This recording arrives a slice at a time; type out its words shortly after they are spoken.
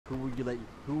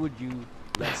Who would you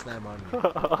let slam on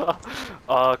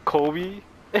you? Kobe.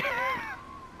 Okay,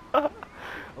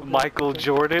 Michael okay.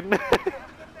 Jordan.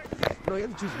 No, you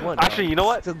have to choose one. Actually, you know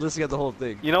what? Just listen at the whole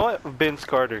thing. You know what? Vince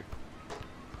Carter.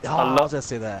 Oh, I was gonna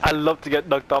say that. I love to get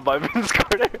knocked out by Vince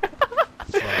Carter.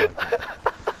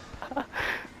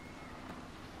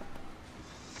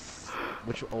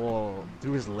 Which, oh,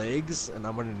 through his legs and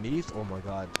I'm underneath? Oh my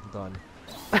god, I'm done.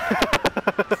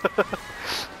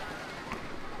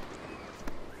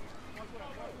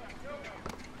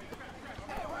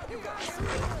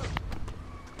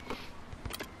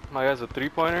 My guy's a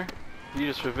three-pointer. He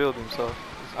just revealed himself.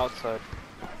 He's outside.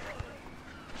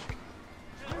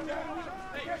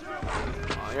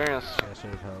 Oh, you're gonna. Yeah, should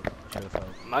have helped. Should have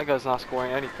helped. My guy's not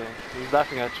scoring anything. He's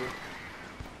laughing at you.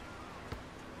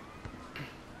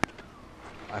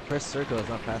 I pressed circle, it's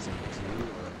not passing to you.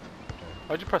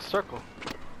 Why'd you press circle?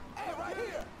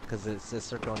 Because it says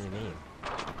circle on your name.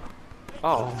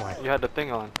 Oh, Oh my- you had the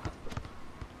thing on.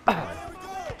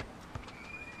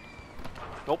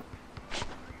 Nope.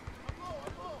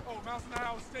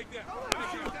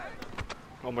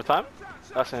 One more time?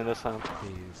 That's it this time.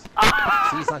 Please.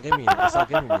 See, it's not giving me. It's not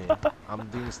giving me. I'm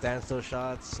doing standstill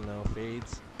shots, you know,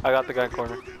 fades. I got the guy in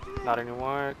corner. Not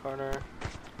anymore, corner.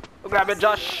 Oh, grab it,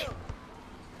 Josh!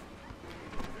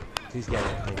 Please get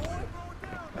it. Thank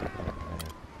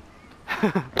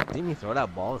you. Didn't you throw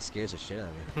that ball? It scares the shit out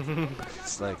of me.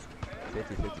 It's like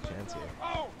 50-50 chance here.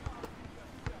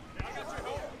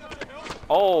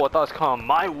 Oh, I thought it was coming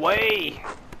my way!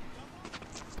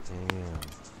 Damn.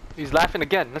 He's laughing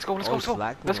again. Let's go, let's go, let's go.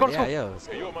 Let's go, let's go. Yeah, let's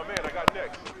go. Hey, you my man, I got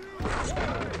next. Bitch.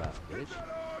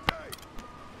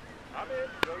 I'm in.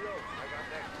 Yo, I got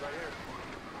next right here.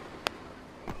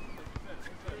 I'm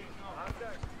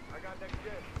next. I got next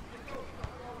again.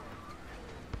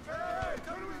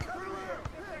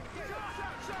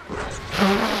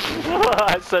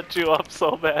 I set you up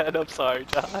so bad. I'm sorry,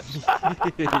 Josh. I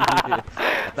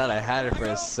thought I had it for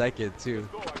a second too.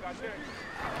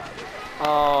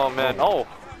 Oh man. Oh.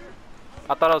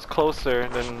 I thought I was closer,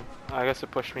 then I guess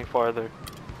it pushed me farther.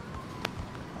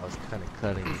 I was kind of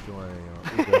cutting the joint,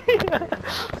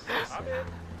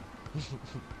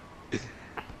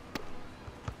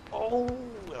 Oh,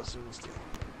 that was a steal.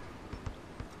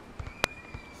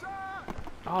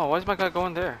 Oh, why is my guy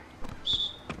going there?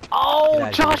 Oh,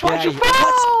 Get Josh, out why'd of you here.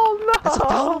 foul? That's a No!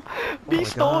 foul? B my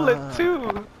stole it God.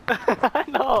 too. I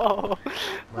know.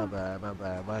 My bad, my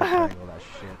bad. Why did I triangle that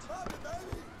shit?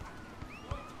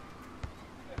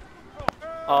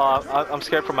 Oh, I'm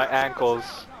scared for my ankles.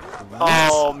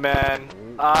 Oh man.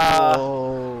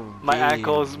 Whoa, my damn.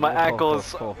 ankles, my Whoa,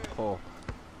 ankles. ho, ho, ho.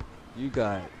 You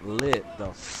got lit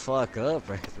the fuck up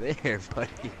right there,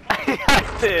 buddy.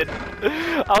 I did.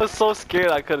 I was so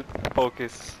scared I couldn't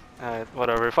focus. Alright,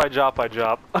 whatever. If I drop, I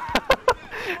drop.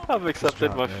 I've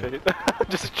accepted drop, my man. fate.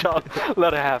 Just drop.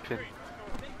 Let it happen.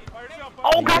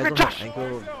 Oh, You grab guys it, don't have Josh!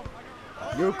 ankle-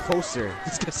 You're closer.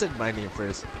 This guy said my name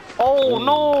first. Oh, Ooh.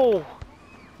 no!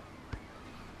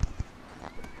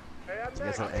 You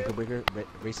guys have ankle breaker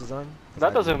braces on?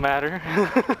 That doesn't matter.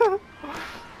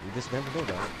 You just never know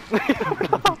that.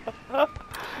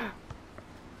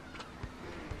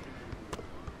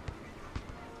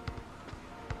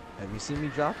 Have you seen me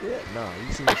drop it? No,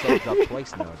 you've seen yourself drop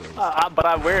twice nowadays. But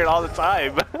I wear it all the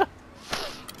time.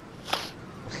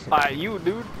 Alright, you,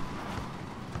 dude.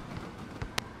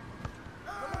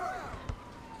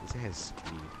 This guy has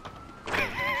speed.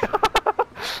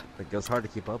 Like, it's hard to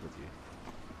keep up with you.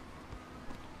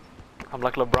 I'm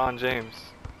like LeBron James.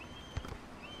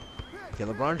 Okay,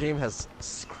 LeBron James has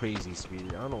crazy speed.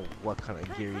 I don't know what kind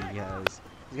of gear he has.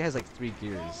 This guy has like 3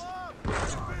 gears.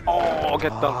 Oh,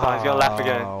 get dunked on. He's gonna laugh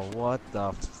again. Oh, what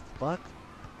the fuck?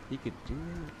 He could do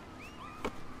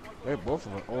it. They're both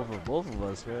of them over both of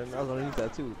us, man. I was underneath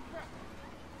that too.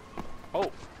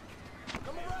 Oh.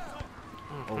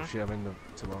 Oh shit, I'm in the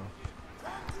too long.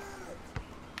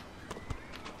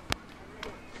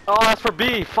 Oh, that's for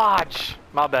B. Fudge.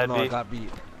 My bad, No, B. I got beat.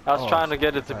 I was Oh, trying to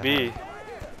get it to sorry. B.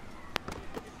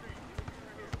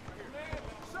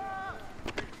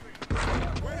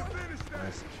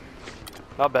 Nice.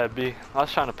 My bad, B. I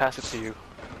was trying to pass it to you.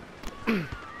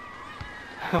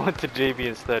 I went to JB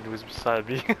instead, who was beside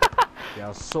me. Yeah, I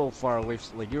was so far away.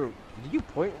 Like you were. Did you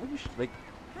point when you like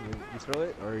you throw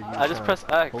it or you? I just pressed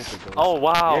hope X. it goes? Oh,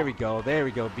 wow. There we go. There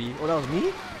we go. B. Oh, that was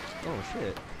me. Oh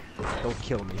shit. Don't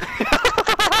kill me.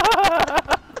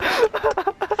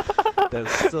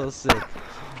 That's so sick.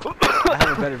 I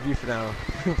have a better view for now.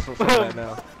 for that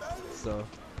now. So.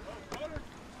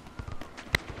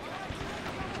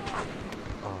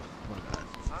 Oh my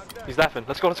god. He's laughing.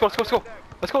 Let's go, let's go, let's go, let's go.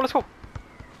 Let's go, let's go.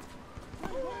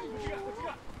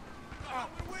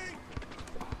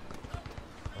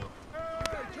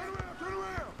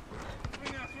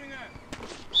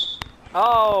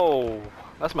 Oh,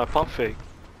 that's my pump fake.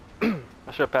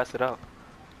 I should have passed it out.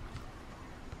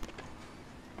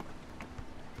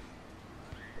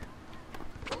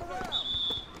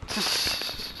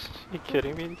 You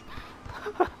kidding me?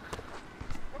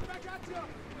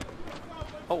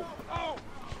 Oh.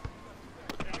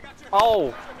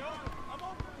 Oh.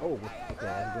 Oh, okay,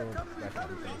 I'm going back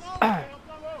to defense.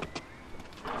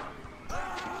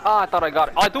 Ah, I thought I got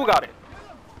it. Oh, I do got it.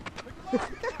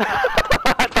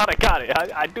 I thought I got it.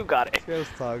 I do got it. This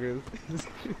guy's talking. This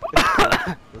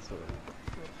one.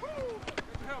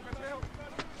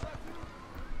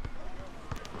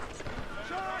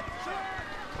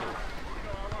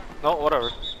 No, whatever.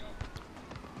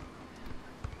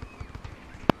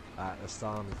 Let's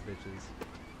saw these bitches.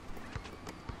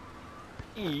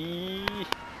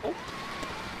 Oh.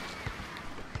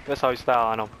 That's how you style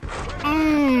on them.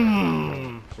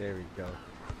 Mmm. There we go.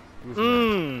 Who's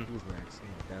Mmm. next? Who's next?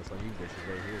 That's on you bitches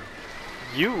right here.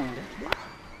 You.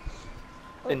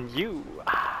 And you.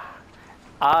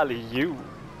 Ali, you.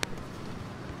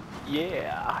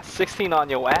 Yeah. 16 on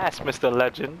your ass, Mr.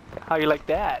 Legend. How you like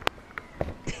that?